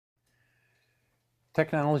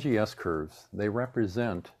Technology S-curves, they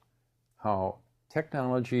represent how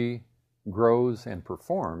technology grows and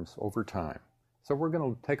performs over time. So we're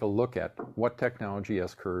going to take a look at what technology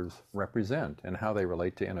S-curves represent and how they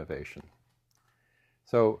relate to innovation.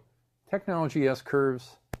 So technology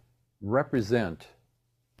S-curves represent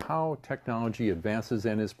how technology advances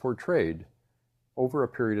and is portrayed over a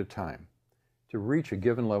period of time to reach a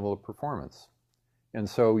given level of performance. And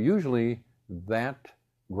so usually that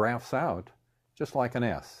graphs out just like an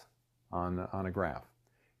S on a graph.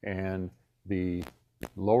 And the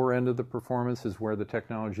lower end of the performance is where the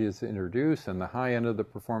technology is introduced, and the high end of the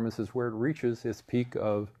performance is where it reaches its peak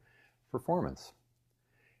of performance.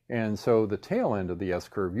 And so the tail end of the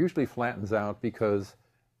S-curve usually flattens out because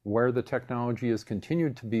where the technology is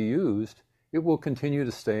continued to be used, it will continue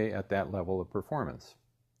to stay at that level of performance.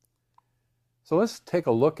 So let's take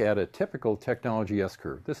a look at a typical technology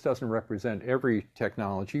S-curve. This doesn't represent every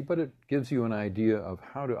technology, but it gives you an idea of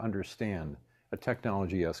how to understand a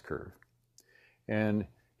technology S-curve. And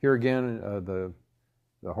here again, the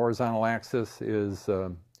horizontal axis is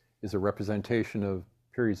a representation of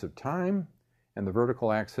periods of time, and the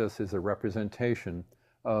vertical axis is a representation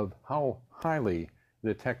of how highly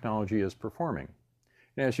the technology is performing.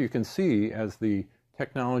 And as you can see, as the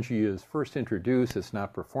technology is first introduced, it's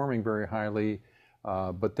not performing very highly,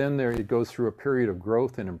 but then it goes through a period of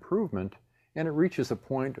growth and improvement, and it reaches a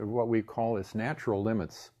point of what we call its natural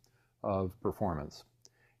limits of performance.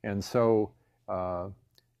 And so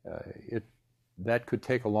that could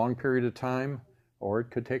take a long period of time, or it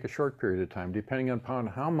could take a short period of time, depending upon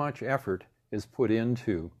how much effort is put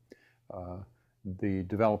into the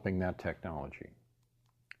developing that technology.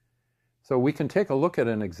 So we can take a look at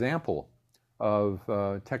an example of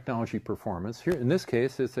technology performance. Here, in this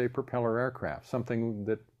case, it's a propeller aircraft, something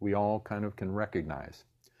that we all kind of can recognize.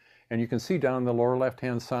 And you can see down the lower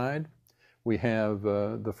left-hand side, we have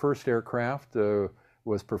the first aircraft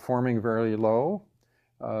was performing very low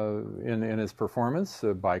in its performance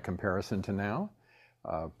by comparison to now.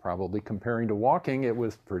 Probably comparing to walking, it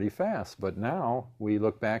was pretty fast. But now we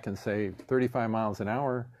look back and say 35 miles an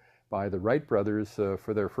hour by the Wright brothers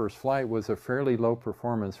for their first flight was a fairly low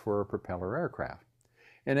performance for a propeller aircraft.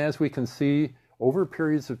 And as we can see, over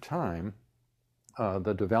periods of time,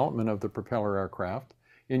 the development of the propeller aircraft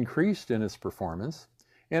increased in its performance,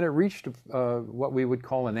 and it reached what we would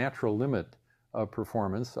call a natural limit of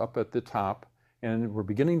performance up at the top, and we're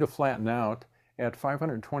beginning to flatten out at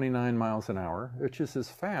 529 miles an hour, which is as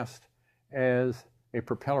fast as a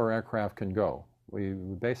propeller aircraft can go. We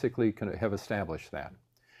basically have established that.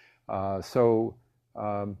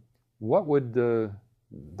 What would the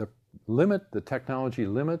limit, the technology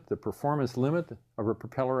limit, the performance limit of a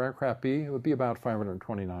propeller aircraft be? It would be about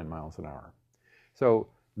 529 miles an hour. So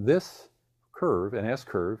this curve, an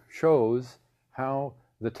S-curve, shows how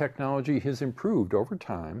the technology has improved over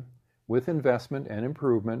time with investment and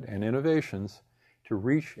improvement and innovations to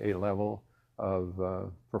reach a level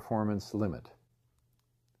of performance limit.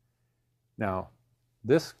 Now,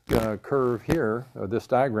 this curve here, or this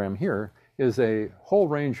diagram here, is a whole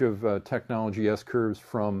range of technology S-curves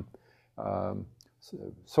from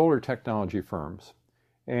solar technology firms.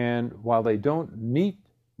 And while they don't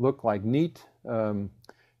look like neat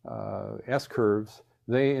S-curves,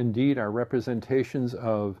 they indeed are representations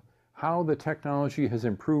of how the technology has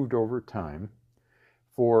improved over time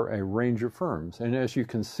for a range of firms. And as you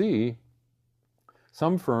can see,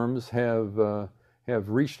 some firms have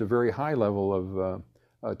reached a very high level of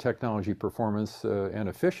technology performance and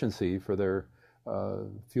efficiency for their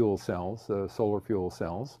fuel cells, solar fuel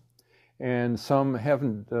cells, and some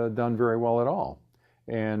haven't done very well at all.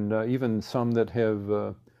 And even some that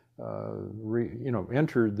have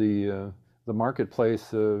entered the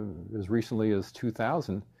marketplace as recently as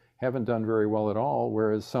 2000 haven't done very well at all,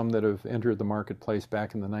 whereas some that have entered the marketplace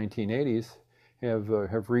back in the 1980s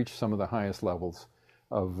have reached some of the highest levels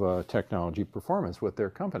of technology performance with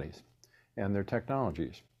their companies and their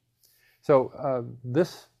technologies. So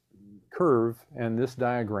this curve and this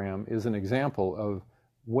diagram is an example of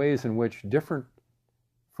ways in which different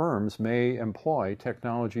firms may employ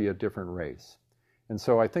technology at different rates. And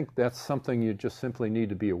so I think that's something you just simply need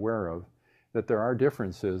to be aware of, that there are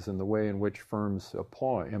differences in the way in which firms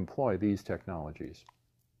employ these technologies.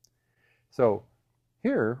 So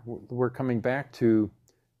here we're coming back to,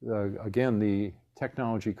 again, the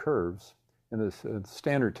technology curves and the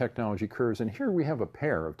standard technology curves. And here we have a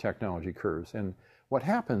pair of technology curves. And what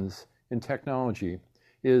happens in technology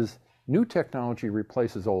is new technology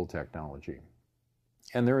replaces old technology.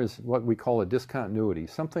 And there is what we call a discontinuity.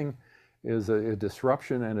 Something is a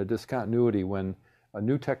disruption and a discontinuity when a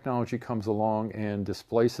new technology comes along and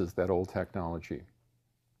displaces that old technology.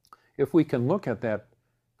 if we can look at that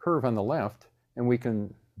curve on the left and we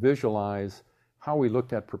can visualize how we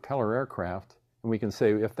looked at propeller aircraft, and we can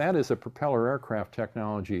say, if that is a propeller aircraft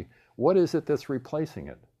technology, what is it that's replacing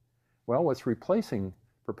it? Well, what's replacing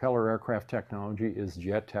propeller aircraft technology is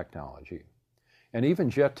jet technology. And even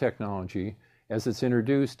jet technology, as it's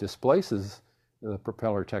introduced, displaces the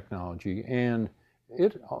propeller technology, and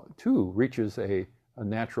it too reaches a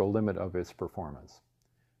natural limit of its performance.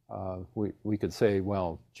 We could say,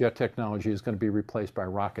 well, jet technology is going to be replaced by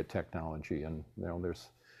rocket technology, and there's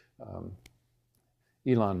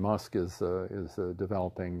Elon Musk is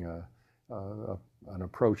developing an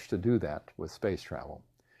approach to do that with space travel.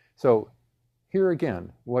 So here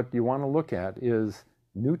again, what you want to look at is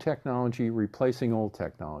new technology replacing old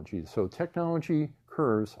technology. So technology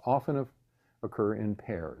curves often occur in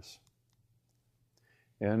pairs.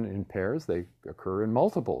 And in pairs, they occur in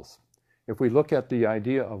multiples. If we look at the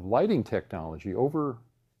idea of lighting technology, over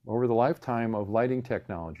the lifetime of lighting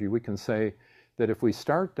technology, we can say that if we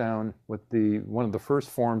start down with one of the first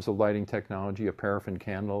forms of lighting technology, a paraffin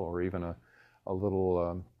candle or even a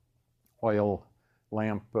little oil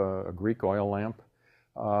lamp, a Greek oil lamp,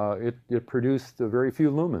 it produced very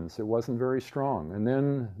few lumens. It wasn't very strong. And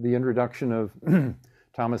then the introduction of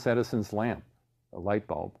Thomas Edison's lamp, a light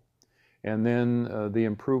bulb, and then the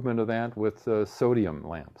improvement of that with sodium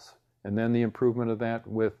lamps, and then the improvement of that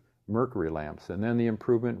with mercury lamps, and then the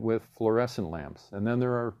improvement with fluorescent lamps, and then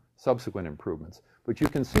there are subsequent improvements. But you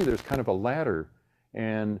can see there's kind of a ladder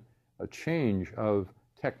and a change of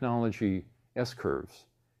technology S-curves.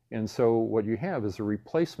 And so what you have is a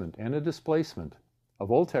replacement and a displacement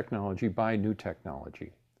of old technology by new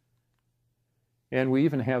technology. And we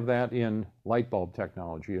even have that in light bulb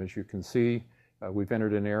technology. As you can see, we've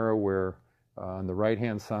entered an era where on the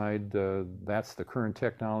right-hand side, that's the current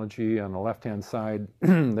technology. On the left-hand side,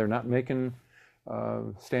 they're not making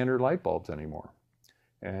standard light bulbs anymore.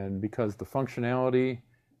 And because the functionality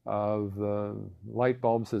of light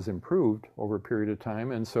bulbs has improved over a period of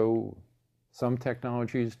time, and so some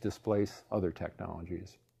technologies displace other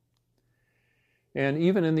technologies. And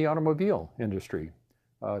even in the automobile industry,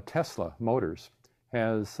 Tesla Motors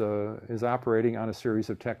is operating on a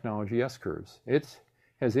series of technology S-curves. It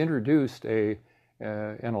has introduced an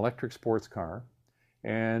electric sports car,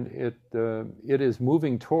 and it is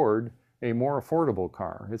moving toward a more affordable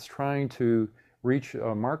car. It's trying to reach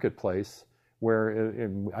a marketplace where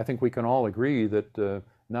I think we can all agree that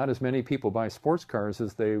not as many people buy sports cars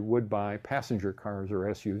as they would buy passenger cars or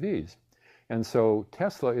SUVs. And so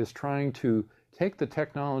Tesla is trying to take the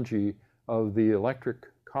technology of the electric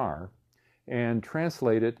car and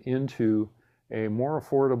translate it into a more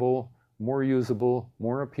affordable, more usable,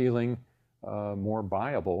 more appealing, more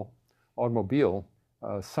buyable automobile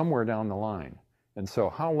somewhere down the line. And so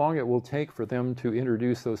how long it will take for them to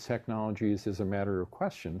introduce those technologies is a matter of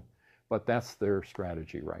question, but that's their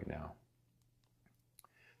strategy right now.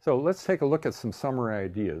 So let's take a look at some summary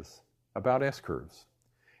ideas about S-curves.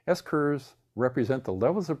 S-curves represent the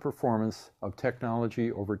levels of performance of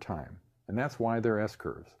technology over time, and that's why they're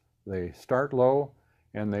S-curves. They start low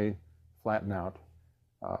and they flatten out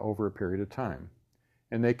over a period of time.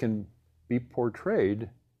 And they can be portrayed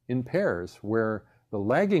in pairs where the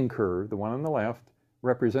lagging curve, the one on the left,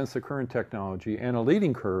 represents the current technology, and a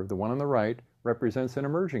leading curve, the one on the right, represents an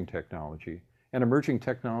emerging technology. And emerging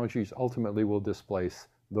technologies ultimately will displace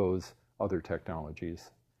those other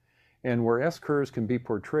technologies. And where S-curves can be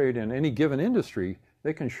portrayed in any given industry,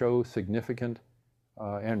 they can show significant,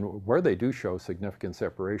 and where they do show significant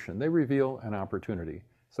separation, they reveal an opportunity.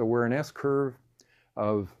 So where an S-curve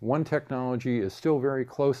of one technology is still very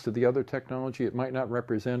close to the other technology, it might not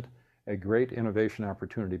represent a great innovation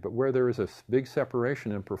opportunity. But where there is a big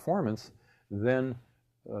separation in performance, then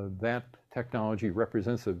that technology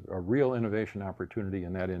represents a real innovation opportunity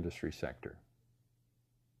in that industry sector.